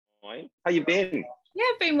Fine. How you been? Yeah,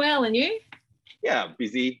 I've been well, and you? Yeah,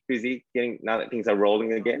 busy, getting now that things are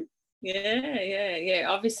rolling again. Yeah.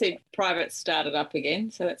 Obviously, private started up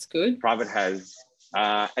again, so that's good. Private has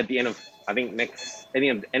at the end of I think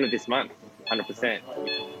end of this month, 100%.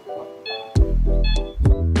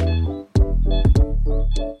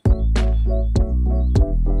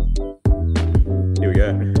 Here we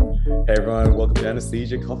go. Hey everyone, welcome to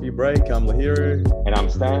Anesthesia Coffee Break. I'm Lahiru. And I'm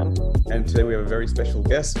Stan. And today we have a very special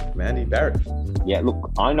guest, Mandy Barrett. Yeah,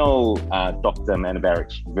 look, I know Dr. Amanda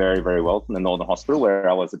Barrett very, very well from the Northern Hospital where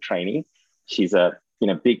I was a trainee. She's a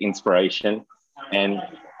big inspiration, and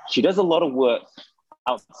she does a lot of work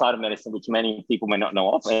outside of medicine, which many people may not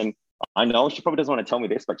know of. And I know she probably doesn't want to tell me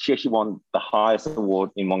this, but she actually won the highest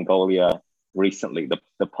award in Mongolia recently,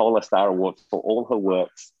 the Polar Star Award for all her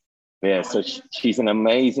works there. So she's an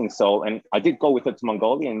amazing soul. And I did go with her to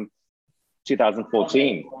Mongolia in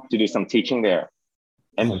 2014 to do some teaching there.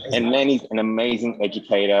 And Manny's an amazing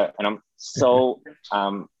educator. And I'm so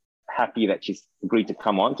happy that she's agreed to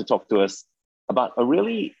come on to talk to us about a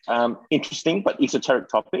really interesting but esoteric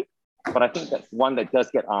topic. But I think that's one that does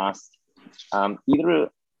get asked either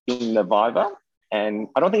in the Viva, and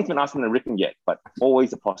I don't think it's been asked in the written yet, but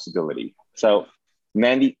always a possibility. So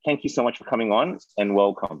Mandy, thank you so much for coming on and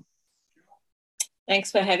welcome.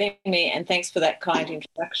 Thanks for having me, and thanks for that kind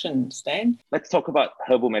introduction, Stan. Let's talk about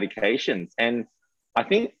herbal medications. And I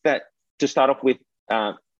think that to start off with,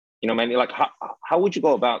 Mandy, like how would you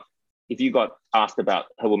go about if you got asked about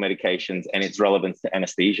herbal medications and its relevance to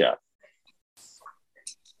anesthesia?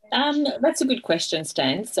 That's a good question,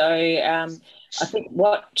 Stan. So I think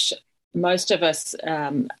what most of us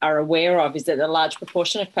are aware of is that a large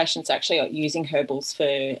proportion of patients actually are using herbals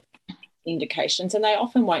for indications, and they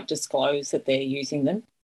often won't disclose that they're using them.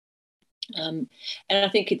 And I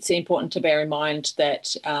think it's important to bear in mind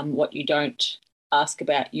that what you don't ask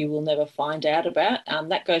about, you will never find out about.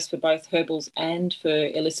 That goes for both herbals and for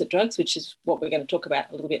illicit drugs, which is what we're going to talk about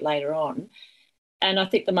a little bit later on. And I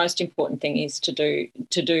think the most important thing is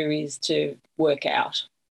to work out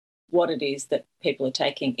what it is that people are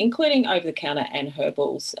taking, including over-the-counter and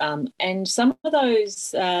herbals. And some of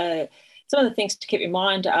the things to keep in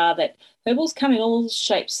mind are that herbals come in all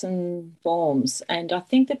shapes and forms. And I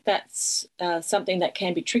think that that's something that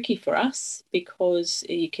can be tricky for us, because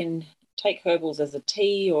you can take herbals as a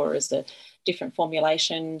tea or as a different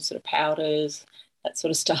formulation, sort of powders, that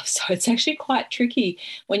sort of stuff. So it's actually quite tricky.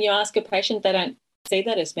 When you ask a patient, they don't see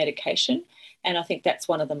that as medication. And I think that's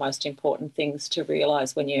one of the most important things to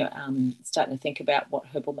realise when you're starting to think about what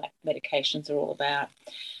herbal medications are all about.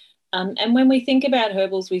 And when we think about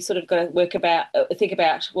herbals, we sort of got to think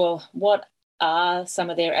about, well, what are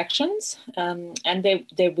some of their actions? And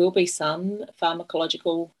there will be some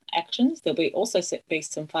pharmacological actions. There'll be also be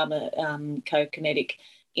some pharmacokinetic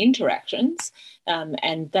interactions,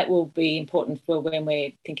 and that will be important for when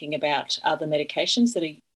we're thinking about other medications that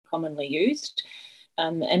are commonly used.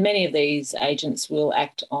 And many of these agents will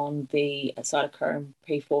act on the cytochrome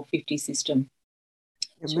P450 system.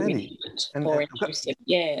 So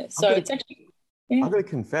it's actually... Yeah. I've got to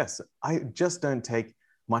confess, I just don't take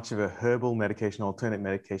much of a herbal medication, alternate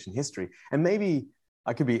medication history. And maybe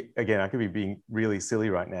I could be being really silly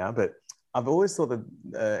right now, but I've always thought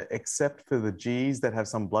that except for the Gs that have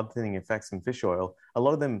some blood thinning effects in fish oil, a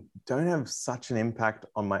lot of them don't have such an impact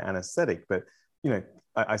on my anesthetic. But,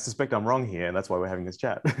 I suspect I'm wrong here, and that's why we're having this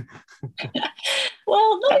chat.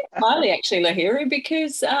 Well, not entirely, actually, Lahiru,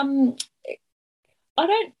 because I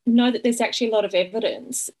don't know that there's actually a lot of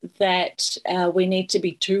evidence that we need to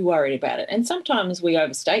be too worried about it. And sometimes we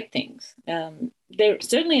overstate things. There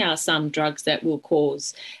certainly are some drugs that will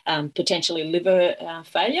cause potentially liver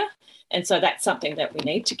failure. And so that's something that we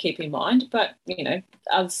need to keep in mind. But,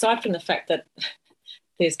 aside from the fact that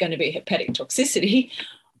there's going to be hepatic toxicity,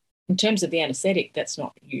 in terms of the anaesthetic, that's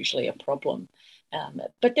not usually a problem.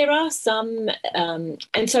 But there are some,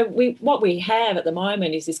 and so what we have at the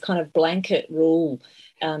moment is this kind of blanket rule.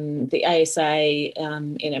 The ASA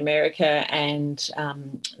in America and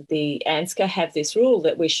the ANSCA have this rule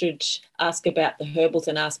that we should ask about the herbals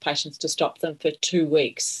and ask patients to stop them for 2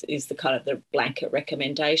 weeks is the kind of the blanket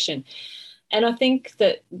recommendation. And I think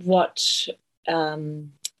that what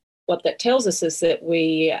that tells us is that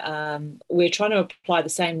we're trying to apply the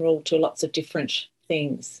same rule to lots of different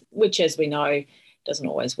things, which, as we know, doesn't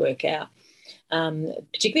always work out.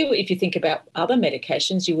 Particularly if you think about other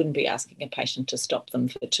medications, you wouldn't be asking a patient to stop them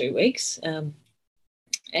for 2 weeks, and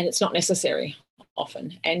it's not necessary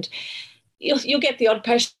often. And you'll get the odd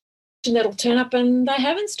patient that'll turn up and they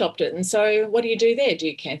haven't stopped it. And so what do you do there? Do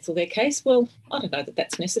you cancel their case? Well, I don't know that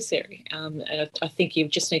that's necessary. And I think you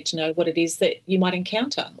just need to know what it is that you might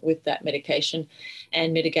encounter with that medication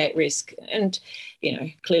and mitigate risk. And, you know,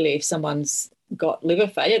 clearly if someone's got liver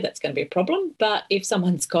failure, that's going to be a problem. But if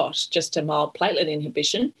someone's got just a mild platelet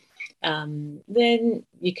inhibition, then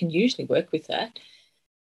you can usually work with that.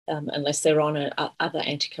 Unless they're on other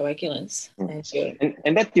anticoagulants.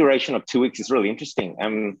 And that duration of 2 weeks is really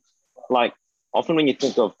interesting. Like often when you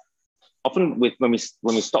think of, when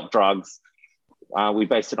we stop drugs, we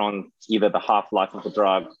base it on either the half-life of the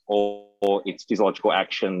drug or its physiological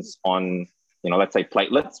actions on, you know, let's say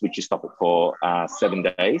platelets, which you stop it for 7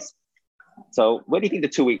 days. So where do you think the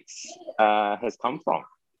 2 weeks has come from?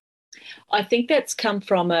 I think that's come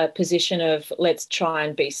from a position of let's try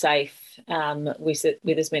and be safe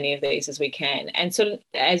with as many of these as we can. And so,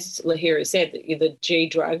 as Lahiru said, the G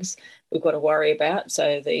drugs we've got to worry about.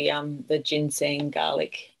 So the ginseng,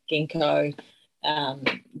 garlic, ginkgo,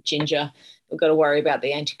 ginger. We've got to worry about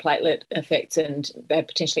the antiplatelet effects and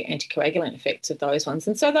potentially anticoagulant effects of those ones.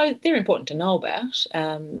 And so they're important to know about.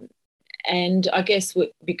 And I guess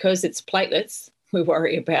because it's platelets, we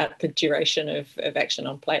worry about the duration of action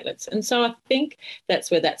on platelets. And so I think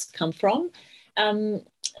that's where that's come from.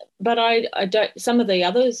 But I don't, some of the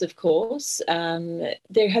others, of course,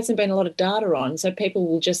 there hasn't been a lot of data on. So people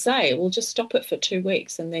will just say, we'll just stop it for 2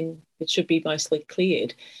 weeks and then it should be mostly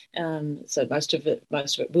cleared. So most of it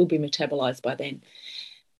will be metabolised by then.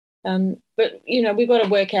 But, you know, we've got to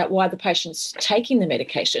work out why the patient's taking the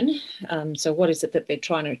medication. So what is it that they're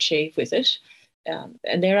trying to achieve with it?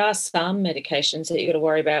 And there are some medications that you've got to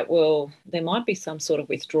worry about. Well, there might be some sort of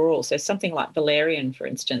withdrawal. So something like valerian, for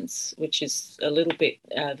instance, which is a little bit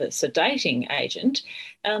of a sedating agent,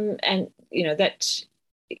 and, you know, that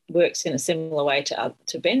works in a similar way to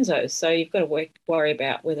benzos. So you've got to worry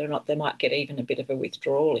about whether or not they might get even a bit of a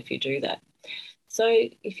withdrawal if you do that. So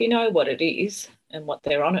if you know what it is and what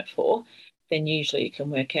they're on it for, then usually you can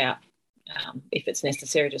work out if it's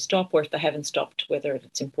necessary to stop, or if they haven't stopped, whether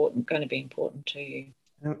it's going to be important to you.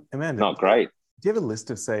 Amanda, not great. Do you have a list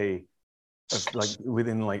of, say,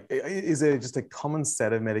 is there just a common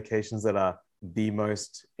set of medications that are the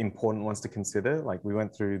most important ones to consider? Like we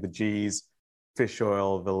went through the G's, fish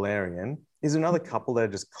oil, valerian. Is there another couple that are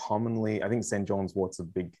just commonly, I think St. John's wort's a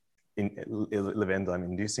big liver enzyme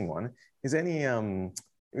inducing one. Is there any,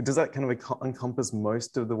 does that kind of encompass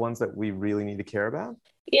most of the ones that we really need to care about?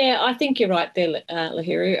 Yeah, I think you're right there,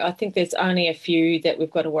 Lahiru. I think there's only a few that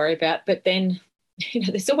we've got to worry about, but then, you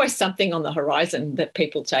know, there's always something on the horizon that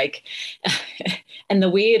people take. And the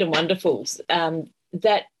weird and wonderfuls,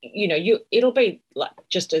 that, you know, it'll be like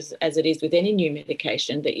just as it is with any new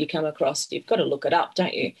medication that you come across, you've got to look it up,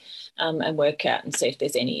 don't you? And work out and see if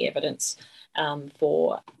there's any evidence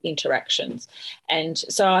for interactions. And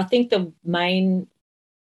so I think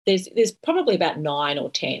there's probably about 9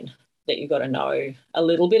 or 10 that you've got to know a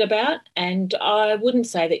little bit about. And I wouldn't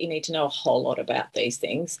say that you need to know a whole lot about these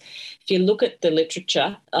things. If you look at the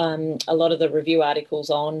literature, a lot of the review articles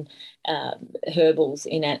on herbals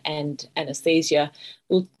and anaesthesia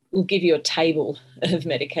will give you a table of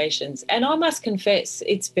medications. And I must confess,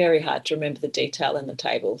 it's very hard to remember the detail in the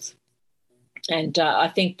tables. And I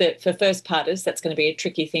think that for first parters, that's going to be a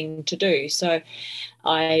tricky thing to do. So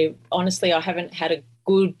I haven't had a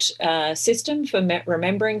good system for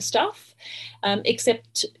remembering stuff,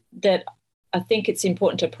 except that I think it's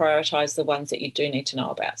important to prioritise the ones that you do need to know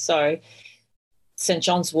about. So St.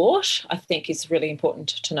 John's wort, I think, is really important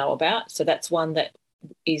to know about. So that's one that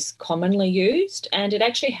is commonly used, and it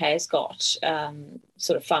actually has got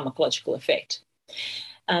sort of pharmacological effect.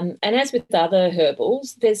 And as with other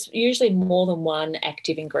herbals, there's usually more than one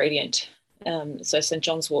active ingredient. So St.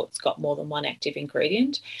 John's wort's got more than one active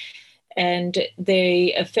ingredient. And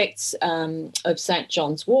the effects of St.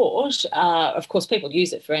 John's wort are, of course, people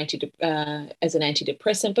use it for as an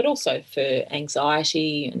antidepressant, but also for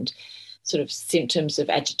anxiety and sort of symptoms of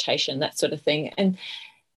agitation, that sort of thing. And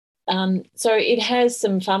so it has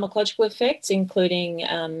some pharmacological effects, including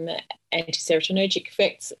serotonergic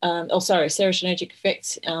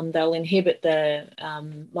effects. They'll inhibit the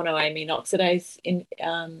monoamine oxidase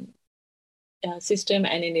system,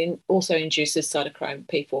 and it also induces cytochrome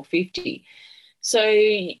P450. So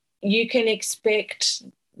you can expect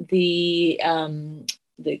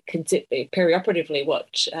perioperatively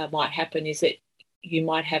what might happen is that you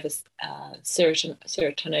might have a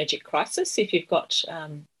serotonergic crisis if you've got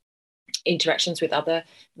interactions with other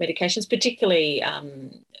medications, particularly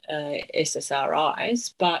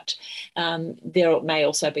SSRIs, but there may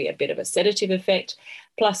also be a bit of a sedative effect.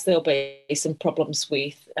 Plus, there'll be some problems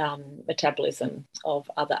with metabolism of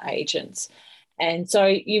other agents. And so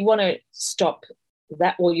you want to stop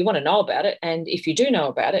that, well, you want to know about it. And if you do know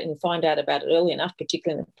about it and find out about it early enough,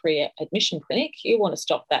 particularly in the pre-admission clinic, you want to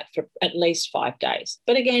stop that for at least 5 days.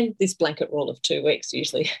 But again, this blanket rule of 2 weeks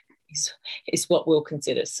usually is what we'll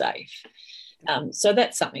consider safe. So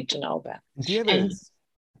that's something to know about. Do you have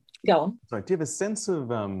go on. Sorry, do you have a sense of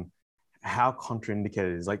how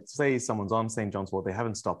contraindicated it is? Like, say someone's on St. John's wort, they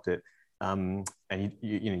haven't stopped it, and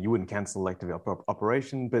you wouldn't cancel elective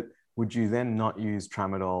operation, but would you then not use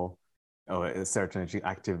tramadol or a serotonergic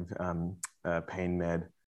active pain med?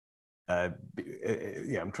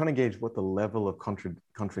 I'm trying to gauge what the level of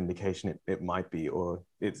contraindication it might be, or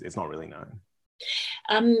it's not really known.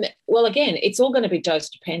 Well, again, it's all going to be dose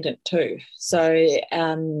dependent too. So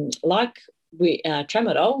like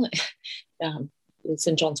tramadol,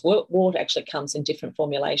 St. John's wort actually comes in different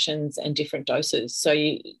formulations and different doses. So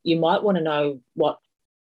you might want to know what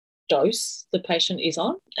dose the patient is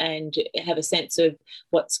on and have a sense of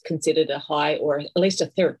what's considered a high or at least a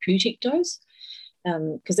therapeutic dose,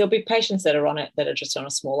 because there'll be patients that are on it that are just on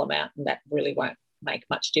a small amount, and that really won't make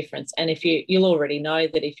much difference. And if you'll already know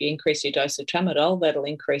that if you increase your dose of tramadol, that'll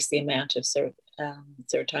increase the amount of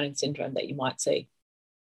serotonin syndrome that you might see.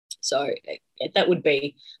 So that would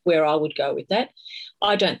be where I would go with that.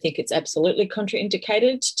 I don't think it's absolutely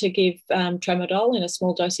contraindicated to give tramadol in a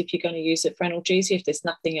small dose if you're going to use it for analgesia if there's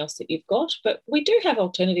nothing else that you've got. But we do have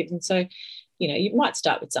alternatives. And so, you might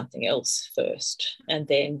start with something else first. And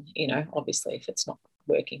then, obviously, if it's not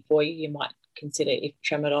working for you, you might consider if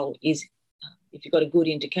tramadol is, if you've got a good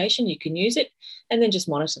indication, you can use it, and then just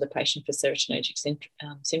monitor the patient for serotonergic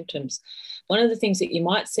symptoms. One of the things that you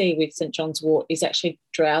might see with St. John's wort is actually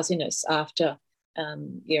drowsiness after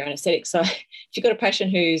your anaesthetic. So if you've got a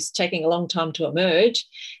patient who's taking a long time to emerge,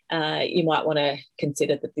 you might want to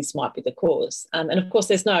consider that this might be the cause. And of course,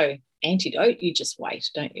 there's no antidote. You just wait,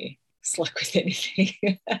 don't you? It's like with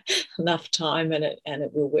anything, enough time and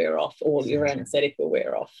it will wear off, or your anaesthetic will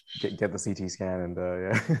wear off. Get the CT scan and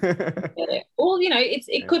yeah. Or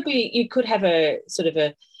it could be, you could have a sort of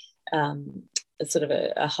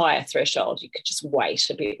a higher threshold. You could just wait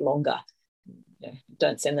a bit longer.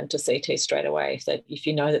 Don't send them to CT straight away if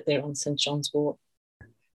you know that they're on St. John's wort,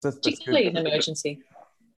 particularly in emergency.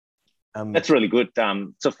 That's really good.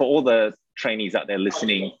 So for all the trainees out there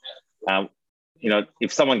listening,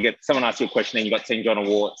 if someone asks you a question and you got St. John's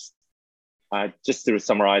warts, just to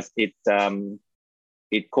summarize, it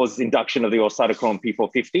causes induction of the cytochrome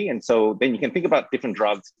P450, and so then you can think about different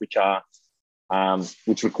drugs which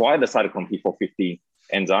require the cytochrome P450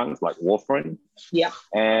 enzymes like warfarin. Yeah.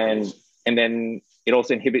 And then it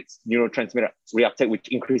also inhibits neurotransmitter reuptake, which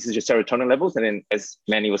increases your serotonin levels. And then, as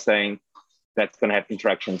Manny was saying, that's going to have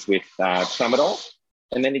interactions with tramadol.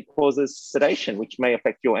 And then it causes sedation, which may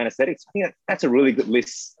affect your anesthetics. I think that's a really good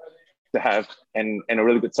list to have, and a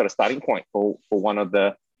really good sort of starting point for one of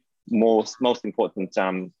the most important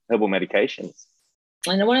herbal medications.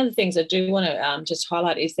 And one of the things I do want to just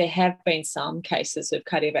highlight is there have been some cases of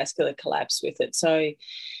cardiovascular collapse with it. So,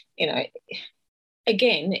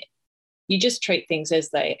 again, you just treat things as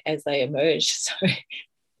they emerge. So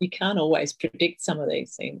you can't always predict some of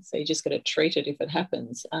these things. So you just got to treat it if it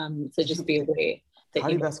happens. So just be aware.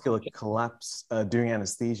 Cardiovascular collapse during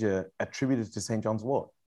anesthesia attributed to St. John's wort.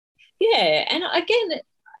 Yeah, and again,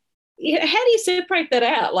 how do you separate that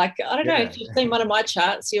out? Like, I don't know, if you've seen one of my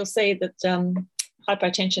charts, you'll see that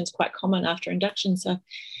hypotension is quite common after induction. So,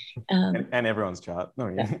 and everyone's chart. No,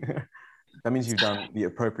 yeah. That means you've done the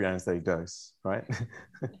appropriate anesthetic dose, right?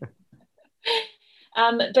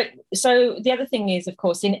 But so the other thing is, of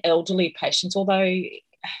course, in elderly patients, although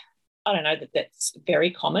I don't know that that's very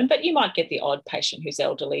common, but you might get the odd patient who's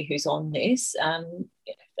elderly who's on this.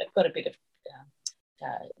 They've got a bit of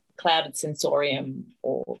clouded sensorium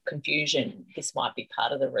or confusion. This might be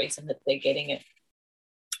part of the reason that they're getting it.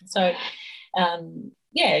 So,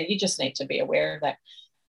 you just need to be aware of that.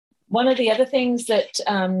 One of the other things that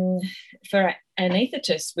for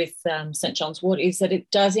anaesthetists with St. John's wort is that it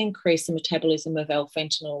does increase the metabolism of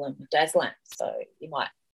L-fentanyl and midazolam. So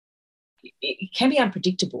it can be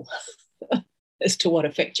unpredictable as to what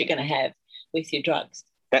effect you're going to have with your drugs.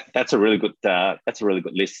 That's a really good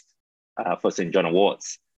list for St. John's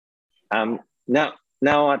warts. Now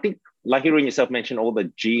I think Lahira and yourself mentioned all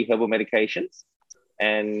the G herbal medications,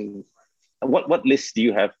 and what list do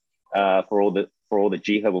you have for all the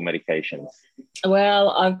G herbal medications?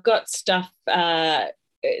 Well, I've got stuff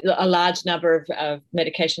a large number of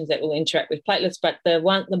medications that will interact with platelets, but the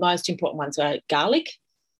most important ones are garlic.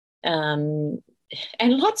 And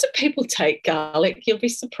lots of people take garlic. You'll be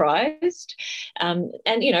surprised. And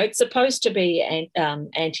it's supposed to be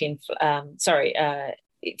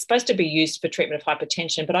it's supposed to be used for treatment of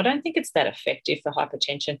hypertension, but I don't think it's that effective for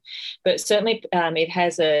hypertension. But certainly it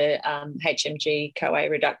has a HMG-CoA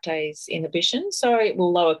reductase inhibition, so it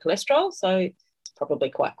will lower cholesterol. So it's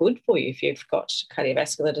probably quite good for you if you've got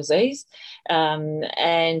cardiovascular disease. And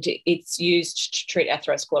it's used to treat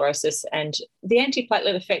atherosclerosis. And the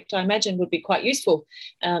antiplatelet effect, I imagine, would be quite useful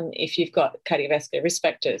if you've got cardiovascular risk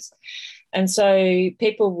factors. And so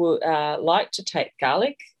people will like to take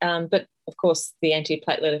garlic, but of course the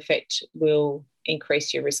antiplatelet effect will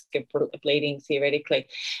increase your risk of bleeding theoretically.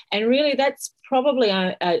 And really that's probably,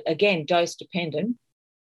 again, dose dependent.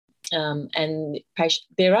 And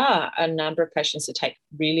there are a number of patients that take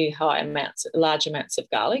really large amounts of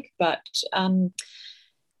garlic, but I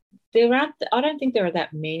don't think there are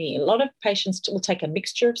that many. A lot of patients will take a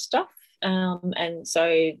mixture of stuff. And so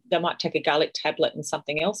they might take a garlic tablet and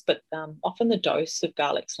something else, but often the dose of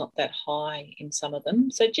garlic's not that high in some of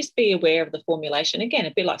them. So just be aware of the formulation. Again,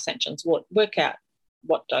 a bit like St. John's wort, work out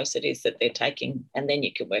what dose it is that they're taking, and then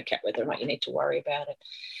you can work out whether or not you need to worry about it.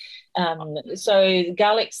 So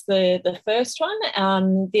garlic's the first one.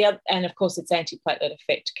 And of course its antiplatelet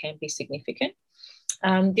effect can be significant.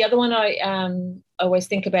 The other one I always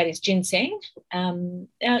think about is ginseng.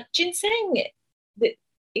 Now ginseng,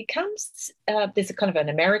 it comes, there's a kind of an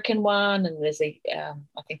American one, and there's I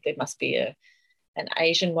think there must be an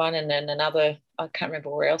Asian one, and then another, I can't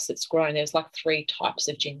remember where else it's grown. There's like 3 types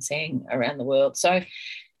of ginseng around the world. So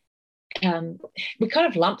we kind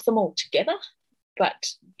of lump them all together, but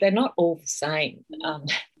they're not all the same.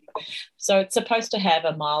 So it's supposed to have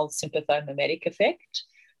a mild sympathomimetic effect.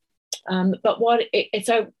 But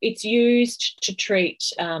it's used to treat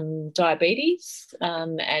diabetes,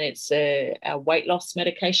 and it's a weight loss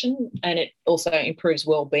medication, and it also improves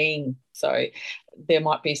well-being. So there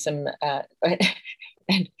might be some,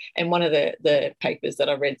 and one of the papers that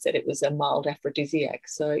I read said it was a mild aphrodisiac.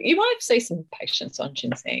 So you might see some patients on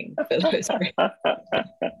ginseng for those reasons.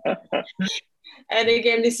 And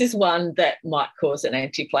again, this is one that might cause an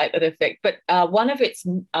antiplatelet effect, but one of its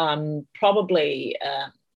probably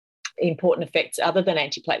important effects other than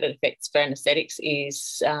antiplatelet effects for anesthetics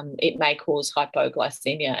is it may cause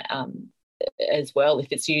hypoglycemia as well if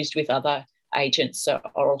it's used with other agents, so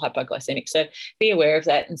oral hypoglycemic. So be aware of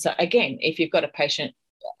that. And so again, if you've got a patient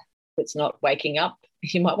that's not waking up,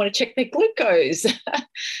 you might want to check their glucose.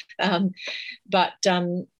 But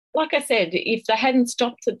like I said, if they hadn't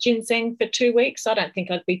stopped the ginseng for 2 weeks, I don't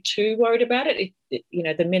think I'd be too worried about it.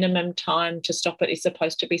 The minimum time to stop it is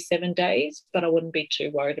supposed to be 7 days, but I wouldn't be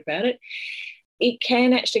too worried about it. It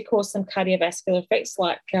can actually cause some cardiovascular effects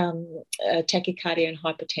like tachycardia and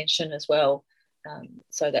hypertension as well.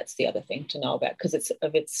 So that's the other thing to know about, because it's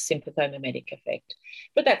of its sympathomimetic effect.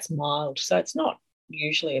 But that's mild, so it's not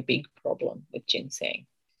usually a big problem with ginseng.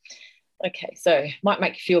 Okay, so might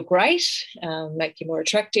make you feel great, make you more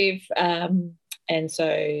attractive, and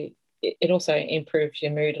so it also improves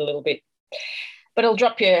your mood a little bit. But it'll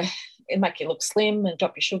make you look slim and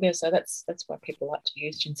drop your sugar, so that's why people like to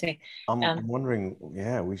use ginseng. I'm wondering,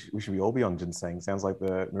 we should all be on ginseng. Sounds like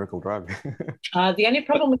the miracle drug. The only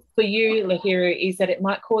problem for you, Lahiru, is that it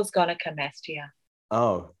might cause gynecomastia.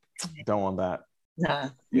 Oh, don't want that.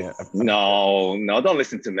 No. Yeah. No, don't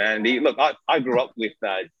listen to Mandy. Look, I grew up with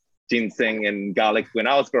ginseng and garlic when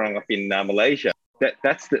I was growing up in Malaysia.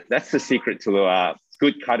 That's the secret to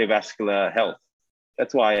good cardiovascular health.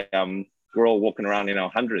 That's why we're all walking around in our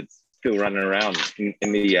hundreds, still running around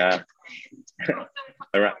in the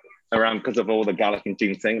around because of all the garlic and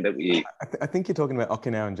ginseng that we eat. I think you're talking about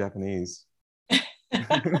Okinawan Japanese.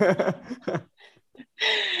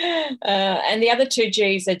 And the other 2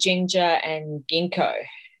 G's are ginger and ginkgo.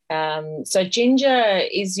 So ginger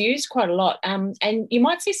is used quite a lot, and you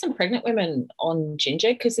might see some pregnant women on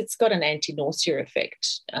ginger because it's got an anti-nausea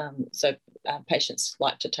effect. So patients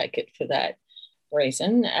like to take it for that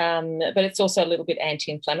reason, but it's also a little bit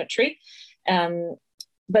anti-inflammatory.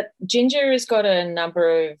 But ginger has got a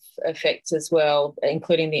number of effects as well,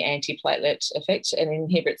 including the antiplatelet effect, and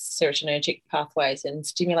inhibits serotonergic pathways and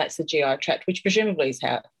stimulates the GI tract, which presumably is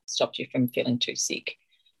how it stops you from feeling too sick.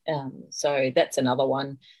 So that's another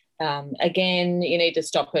one. Again, you need to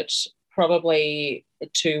stop it probably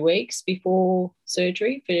 2 weeks before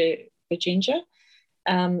surgery for ginger.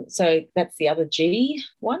 So that's the other G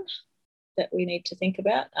one that we need to think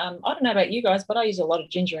about. I don't know about you guys, but I use a lot of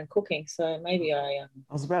ginger in cooking, so maybe I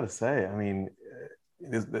was about to say, I mean,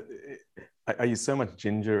 I use so much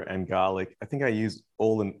ginger and garlic. I think I use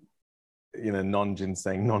all the,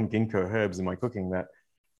 non-ginseng, non-ginkgo herbs in my cooking that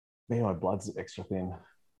maybe my blood's extra thin.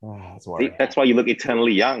 That's why. That's why you look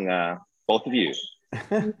eternally young, both of you.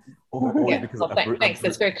 Yeah. Well, thanks.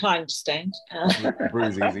 That's very kind, Stan.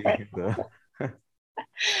 Bruise easy.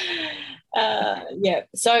 Yeah.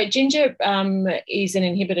 So ginger is an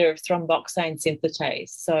inhibitor of thromboxane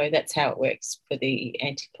synthetase. So that's how it works for the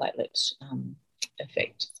antiplatelet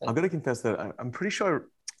effect. So, I've got to confess that I'm pretty sure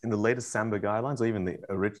in the latest SAMBA guidelines, or even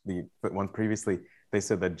the one previously, they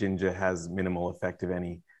said that ginger has minimal effect, if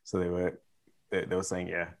any. So they were saying,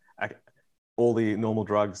 yeah, all the normal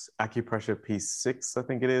drugs, acupressure P6, I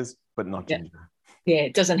think it is, but not ginger. Yeah,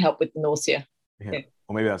 it doesn't help with the nausea. Yeah.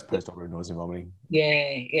 Or maybe that's post-operative nausea and vomiting.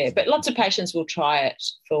 Yeah. But lots of patients will try it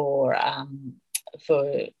for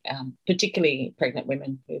particularly pregnant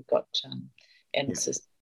women who've got emesis.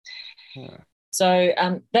 Yeah. So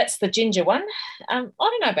that's the ginger one. I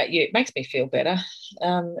don't know about you. It makes me feel better.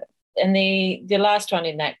 And the last one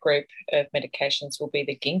in that group of medications will be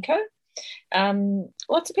the ginkgo.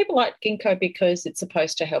 Lots of people like ginkgo because it's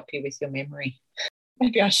supposed to help you with your memory.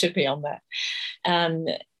 Maybe I should be on that. And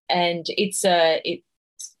it's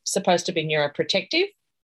supposed to be neuroprotective.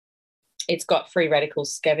 It's got free radical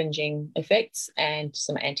scavenging effects and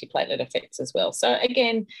some antiplatelet effects as well. So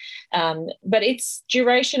again, but its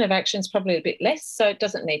duration of action is probably a bit less, so it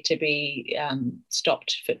doesn't need to be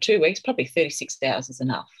stopped for 2 weeks. Probably 36 hours is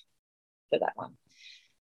enough for that one.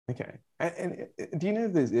 Okay. And do you know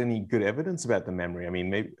if there's any good evidence about the memory?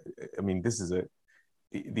 This is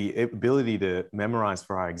the ability to memorize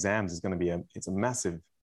for our exams is going to be it's a massive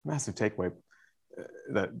takeaway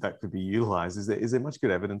that could be utilized. Is there much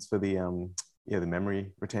good evidence for the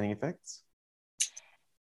memory retaining effects?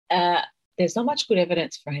 There's not much good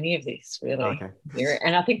evidence for any of this, really. Oh, okay.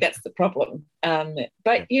 And I think that's the problem.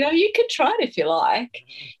 But you can try it if you like.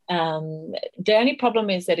 The only problem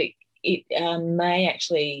is that it may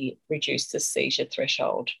actually reduce the seizure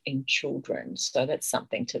threshold in children. So that's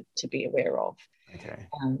something to be aware of. Okay.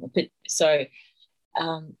 So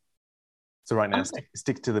right now,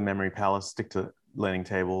 stick to the memory palace, stick to learning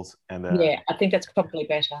tables, and I think that's probably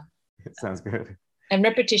better. It sounds good. And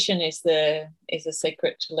repetition is the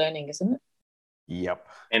secret to learning, isn't it? Yep.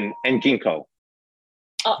 And ginkgo.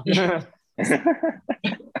 Oh, yeah.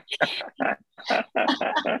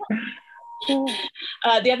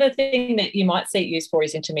 The other thing that you might see it used for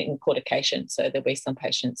is intermittent claudication. So there'll be some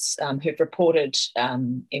patients who've reported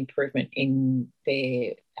improvement in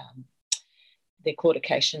their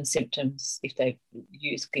claudication symptoms if they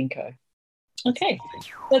use ginkgo. Okay.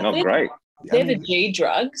 Great. They're the G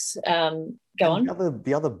drugs. Go on.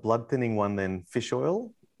 The other blood thinning one then, fish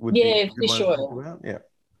oil? Fish oil.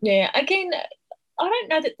 Yeah. Again, I don't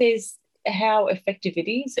know that there's how effective it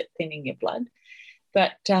is at thinning your blood.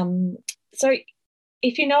 But so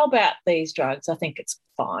if you know about these drugs, I think it's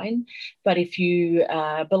fine. But if you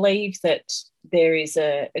believe that there is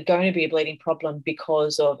going to be a bleeding problem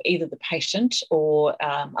because of either the patient or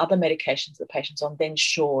other medications the patient's on, then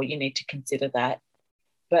sure, you need to consider that.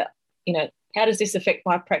 But, how does this affect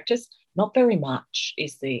my practice? Not very much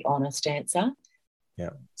is the honest answer. Yeah.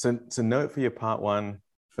 So note for your part one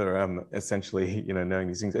for essentially, knowing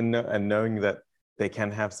these things and knowing that they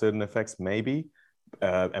can have certain effects, maybe.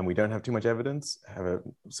 And we don't have too much evidence,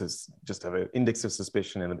 just have an index of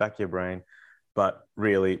suspicion in the back of your brain. But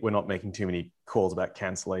really, we're not making too many calls about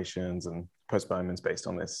cancellations and postponements based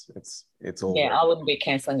on this. It's all. Yeah, I wouldn't be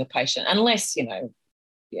cancelling a patient unless, you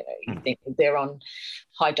think they're on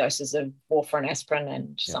high doses of warfarin, aspirin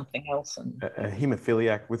and something else. And a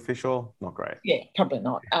haemophiliac with fish oil, not great. Yeah, probably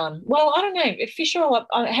not. Well, I don't know. Fish oil,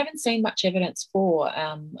 I haven't seen much evidence for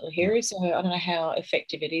Lahiri, so I don't know how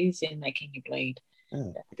effective it is in making you bleed.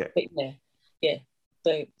 Okay. But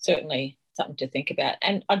so certainly something to think about.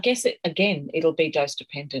 And I guess it'll be dose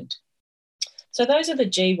dependent. So those are the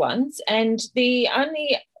G ones. And the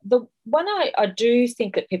one I do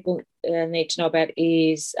think that people need to know about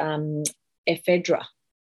is ephedra,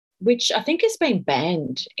 which I think has been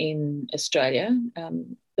banned in Australia,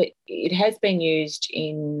 but it has been used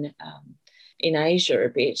in Asia a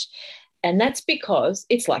bit. And that's because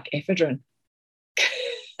it's like ephedrine.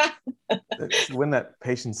 When that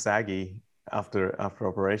patient's saggy after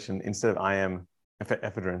operation, instead of IM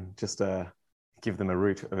ephedrine, just give them a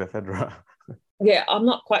root of ephedra. Yeah, I'm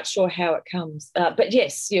not quite sure how it comes, but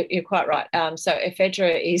yes, you're quite right. So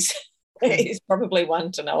ephedra is probably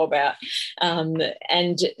one to know about, and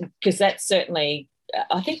because that's certainly,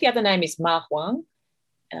 I think the other name is Ma Huang.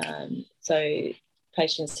 So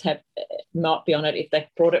patients might be on it if they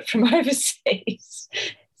brought it from overseas.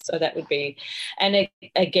 So that would be, and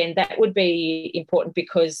again, that would be important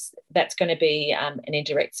because that's going to be an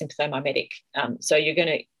indirect sympathomimetic. So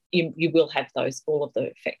you will have all of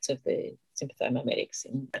the effects of the sympathomimetics.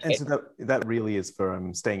 And so that really is for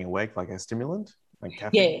staying awake, like a stimulant, like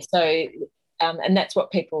caffeine? Yeah, so and that's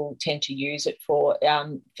what people tend to use it for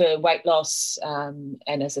weight loss and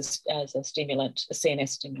as a stimulant, a CNS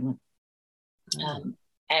stimulant.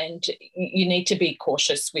 And you need to be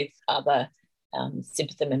cautious with other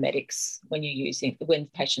sympathomimetics when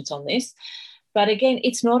patients on this. But again,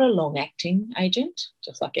 it's not a long-acting agent,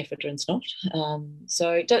 just like ephedrine's not.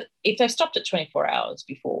 So if they've stopped at 24 hours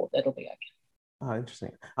before, that'll be okay. Oh,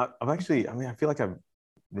 interesting. I feel like I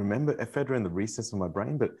remember ephedrine in the recess of my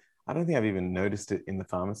brain, but I don't think I've even noticed it in the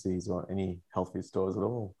pharmacies or any health food stores at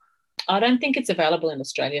all. I don't think it's available in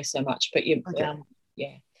Australia so much, but yeah.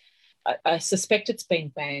 I suspect it's been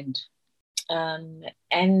banned.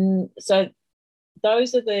 And so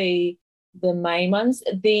those are the main ones.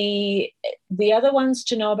 The other ones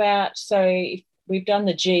to know about, so we've done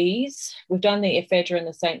the Gs, we've done the ephedrine,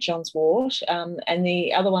 the St. John's wort, and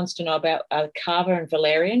the other ones to know about are Kava and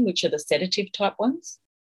valerian, which are the sedative type ones.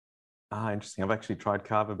 Interesting. I've actually tried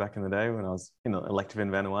Kava back in the day when I was elective in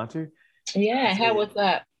Vanuatu. Yeah, how was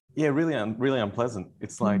that? Yeah, really unpleasant.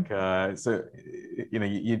 It's like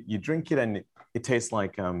you drink it and it tastes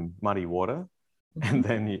like muddy water, and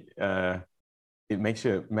then it makes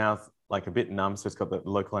your mouth like a bit numb, so it's got the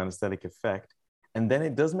local anesthetic effect, and then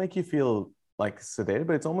it does make you feel like sedated,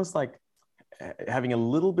 but it's almost like having a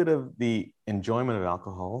little bit of the enjoyment of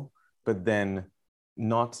alcohol, but then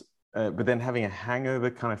having a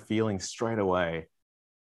hangover kind of feeling straight away.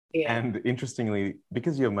 Yeah. And interestingly,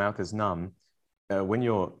 because your mouth is numb, when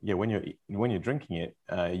you're drinking it,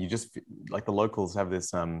 you just like the locals have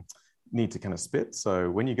this need to kind of spit.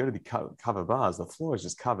 So when you go to the Kava bars, the floor is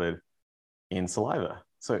just covered in saliva.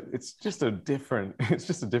 So it's just a different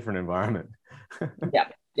environment.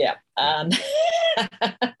 Yeah.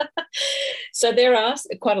 So there are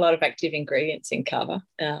quite a lot of active ingredients in Kava.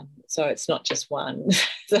 So it's not just one.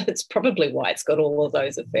 So it's probably why it's got all of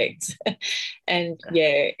those effects. And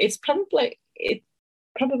yeah, it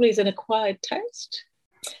probably is an acquired taste.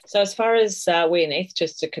 So as far as we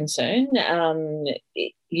anaesthetists are concerned,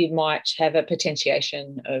 you might have a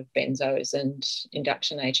potentiation of benzos and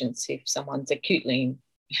induction agents if someone's acutely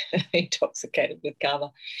intoxicated with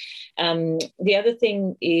Kava. The other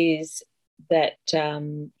thing is that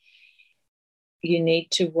you need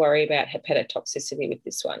to worry about hepatotoxicity with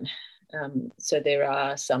this one. So there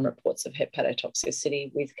are some reports of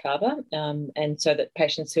hepatotoxicity with Kava, and so that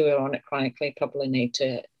patients who are on it chronically probably need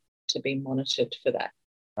to be monitored for that.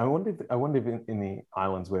 I wonder if in the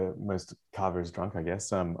islands where most Kava is drunk, I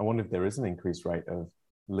guess, I wonder if there is an increased rate of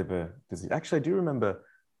liver disease. Actually, I do remember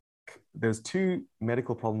there's two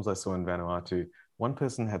medical problems I saw in Vanuatu. One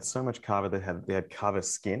person had so much Kava they had Kava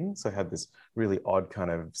skin, so had this really odd kind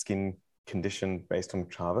of skin condition based on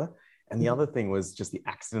Kava. And the other thing was just the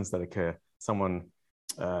accidents that occur. Someone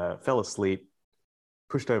fell asleep,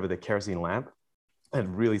 pushed over the kerosene lamp, had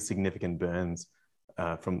really significant burns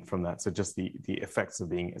from that. So just the effects of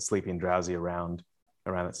being sleepy and drowsy around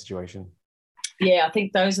that situation. Yeah, I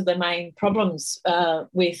think those are the main problems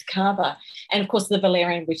with Kava. And of course, the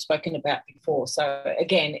valerian we've spoken about before. So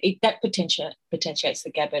again, that potentiates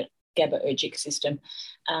the GABAergic system.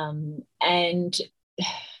 And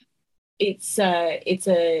it's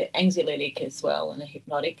a anxiolytic as well and a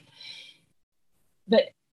hypnotic. But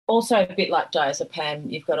also a bit like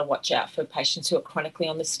diazepam, you've got to watch out for patients who are chronically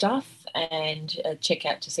on this stuff and check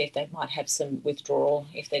out to see if they might have some withdrawal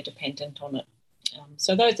if they're dependent on it.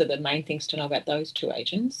 So those are the main things to know about those two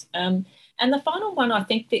agents. And the final one I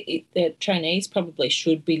think that the trainees probably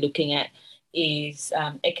should be looking at is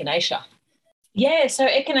echinacea. Yeah, so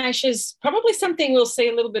echinacea is probably something we'll see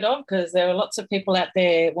a little bit of because there are lots of people out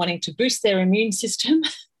there wanting to boost their immune system.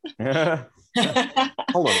 Yeah.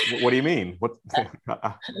 Hold on, what do you mean? What?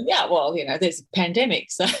 Yeah, well, there's a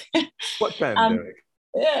pandemic. So what pandemic?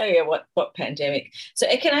 What pandemic? So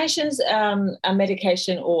echinacea is a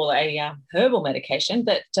medication or a herbal medication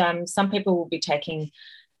that some people will be taking,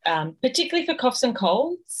 particularly for coughs and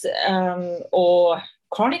colds, or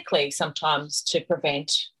chronically sometimes to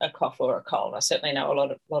prevent a cough or a cold. I certainly know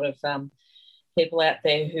a lot of people out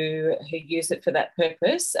there who use it for that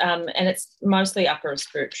purpose, and it's mostly upper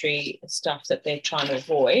respiratory stuff that they're trying to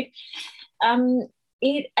avoid.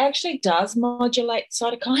 It actually does modulate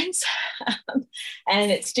cytokines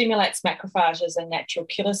and it stimulates macrophages and natural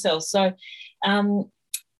killer cells. So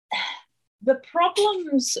the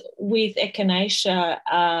problems with echinacea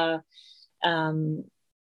are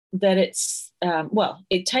that it's, well,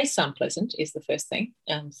 it tastes unpleasant is the first thing.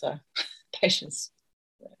 So patients,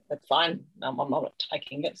 that's fine. I'm not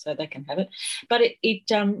taking it, so they can have it. But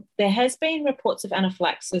there has been reports of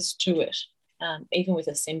anaphylaxis to it, even with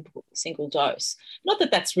a single dose. Not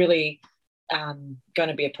that that's really going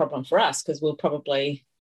to be a problem for us, because we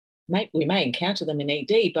may encounter them in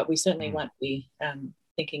ED, but we certainly won't be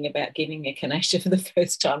thinking about giving echinacea for the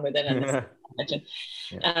first time with an anaesthetic.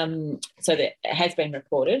 So that has been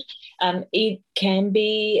reported. It can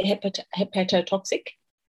be hepatotoxic.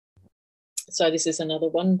 So this is another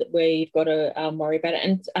one where you've got to worry about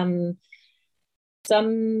it. And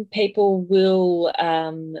some people will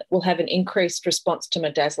have an increased response to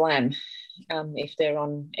midazolam if they're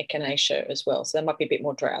on echinacea as well. So they might be a bit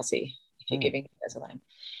more drowsy if you're giving midazolam.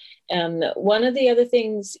 One of the other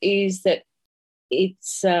things is that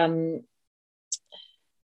its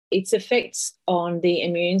effects on the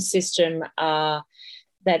immune system are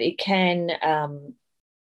that it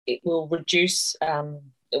will reduce,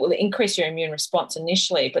 it will increase your immune response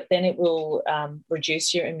initially, but then it will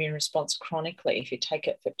reduce your immune response chronically if you take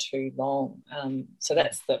it for too long. So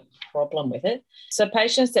that's the problem with it. So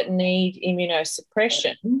patients that need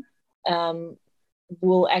immunosuppression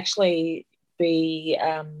will actually be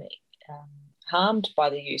harmed by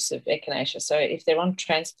the use of echinacea. So if they're on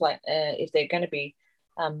transplant, if they're going to be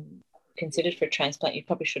considered for a transplant, you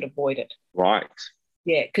probably should avoid it. Right.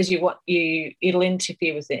 Yeah, because it'll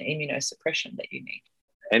interfere with the immunosuppression that you need.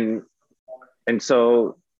 And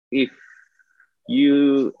so if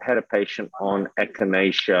you had a patient on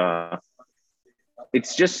echinacea,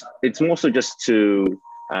 it's more so just to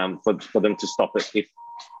for them to stop it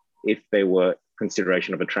if they were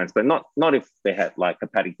consideration of a transplant, not if they had like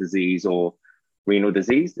hepatic disease or renal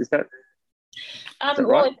disease. Is that right?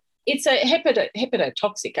 Well, it's a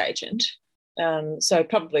hepatotoxic agent, so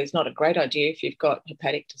probably it's not a great idea if you've got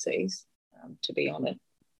hepatic disease, to be honest.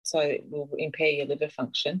 So it will impair your liver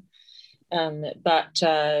function. But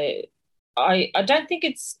I don't think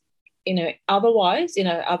it's, otherwise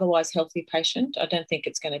healthy patient, I don't think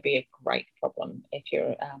it's going to be a great problem if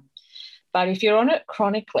you're, but if you're on it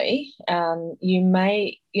chronically, you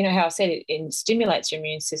may, how I said, it stimulates your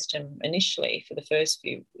immune system initially for the first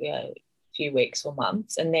few weeks or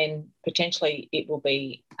months, and then potentially it will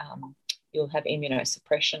be, you'll have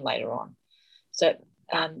immunosuppression later on. So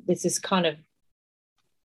this is kind of,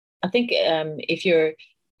 I think if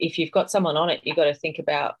you've got someone on it, you've got to think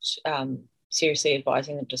about seriously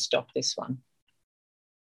advising them to stop this one.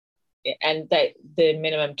 Yeah, and the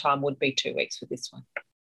minimum time would be 2 weeks for this one.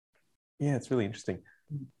 Yeah, it's really interesting.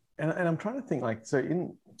 And I'm trying to think, like, so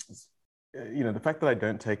in, the fact that I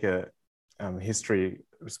don't take a history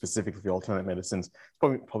specifically for alternate medicines,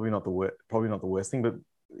 probably not the worst thing, but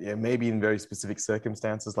yeah, maybe in very specific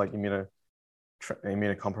circumstances like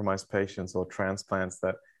immunocompromised patients or transplants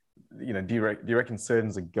that, do you reckon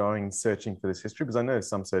surgeons are searching for this history? Because I know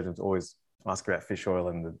some surgeons always ask about fish oil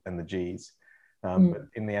and the G's, but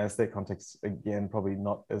in the anesthetic context, again, probably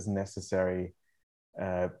not as necessary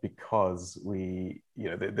because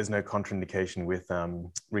there's no contraindication with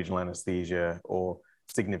regional anesthesia or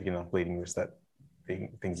significant enough bleeding risk that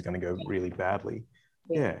things are going to go really badly.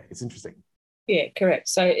 Yeah, it's interesting. Yeah, correct.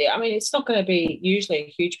 So, I mean, it's not going to be usually a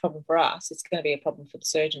huge problem for us. It's going to be a problem for the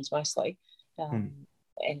surgeons mostly. And,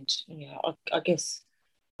 I guess,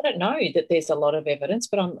 I don't know that there's a lot of evidence,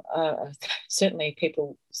 but I'm certainly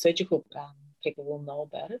surgical people will know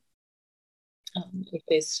about it if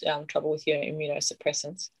there's trouble with your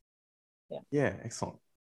immunosuppressants. Yeah, excellent.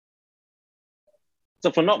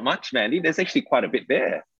 So for not much, Mandy, there's actually quite a bit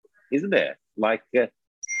there, isn't there? Like,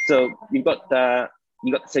 so you've got the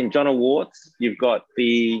St. John Worts, you've got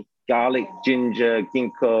the garlic, ginger,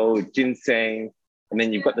 ginkgo, ginseng, and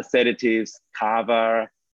then you've got the sedatives, kava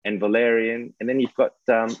and valerian, and then you've got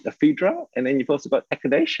ephedra, and then you've also got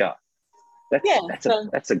echinacea.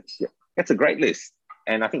 That's a great list,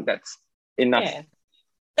 and I think that's enough. Yeah,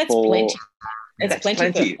 that's plenty. It's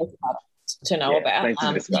plenty to know about. Plenty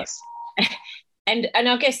to discuss. And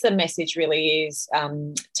I guess the message really is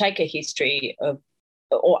take a history of,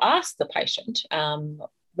 or ask the patient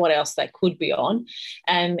what else they could be on,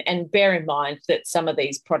 and bear in mind that some of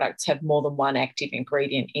these products have more than one active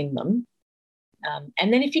ingredient in them.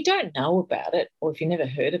 And then if you don't know about it, or if you've never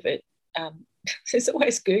heard of it, there's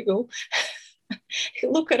always Google.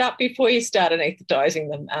 Look it up before you start anaesthetising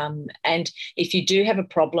them. And if you do have a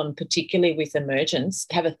problem, particularly with emergence,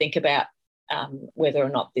 have a think about whether or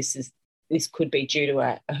not this could be due to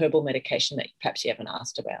a herbal medication that perhaps you haven't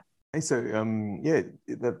asked about. Hey, so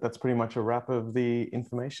that's pretty much a wrap of the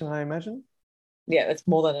information, I imagine. Yeah, that's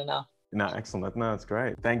more than enough. No, excellent. No, that's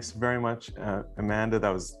great. Thanks very much, Amanda.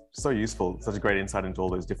 That was so useful. Such a great insight into all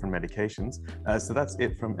those different medications. So that's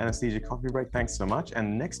it from Anesthesia Coffee Break. Thanks so much.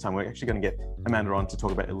 And next time we're actually going to get Amanda on to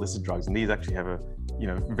talk about illicit drugs. And these actually have a,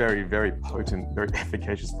 very, very potent, very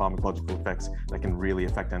efficacious pharmacological effects that can really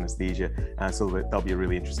affect anesthesia. So that'll be a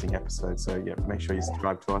really interesting episode. So yeah, make sure you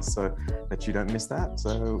subscribe to us so that you don't miss that.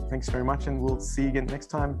 So thanks very much. And we'll see you again next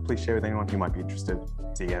time. Please share with anyone who might be interested.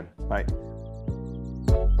 See you again. Bye.